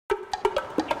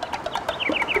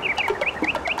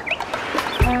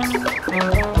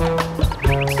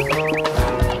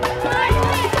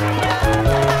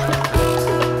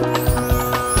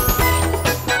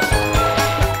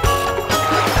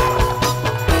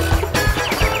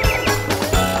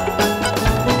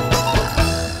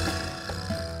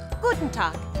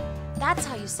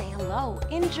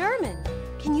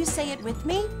say it with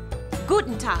me?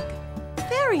 Guten Tag.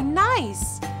 Very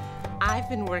nice. I've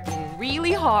been working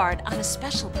really hard on a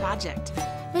special project.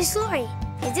 Miss Lori,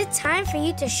 is it time for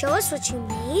you to show us what you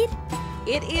made?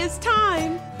 It is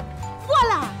time.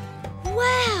 Voila!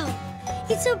 Wow,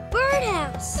 it's a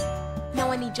birdhouse. Now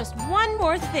I need just one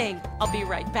more thing. I'll be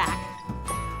right back.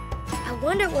 I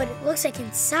wonder what it looks like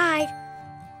inside.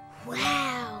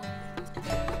 Wow.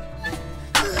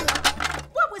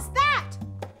 What was that?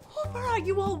 Hooper, are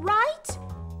you all right?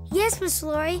 Yes, Miss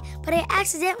Lori, but I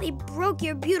accidentally broke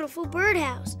your beautiful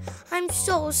birdhouse. I'm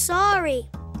so sorry.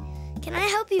 Can I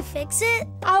help you fix it?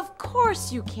 Of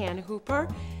course you can, Hooper.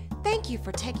 Thank you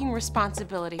for taking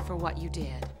responsibility for what you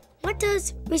did. What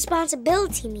does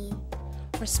responsibility mean?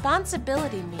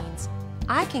 Responsibility means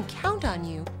I can count on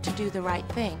you to do the right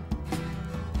thing.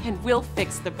 And we'll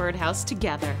fix the birdhouse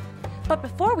together. But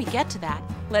before we get to that,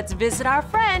 let's visit our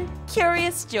friend,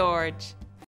 Curious George.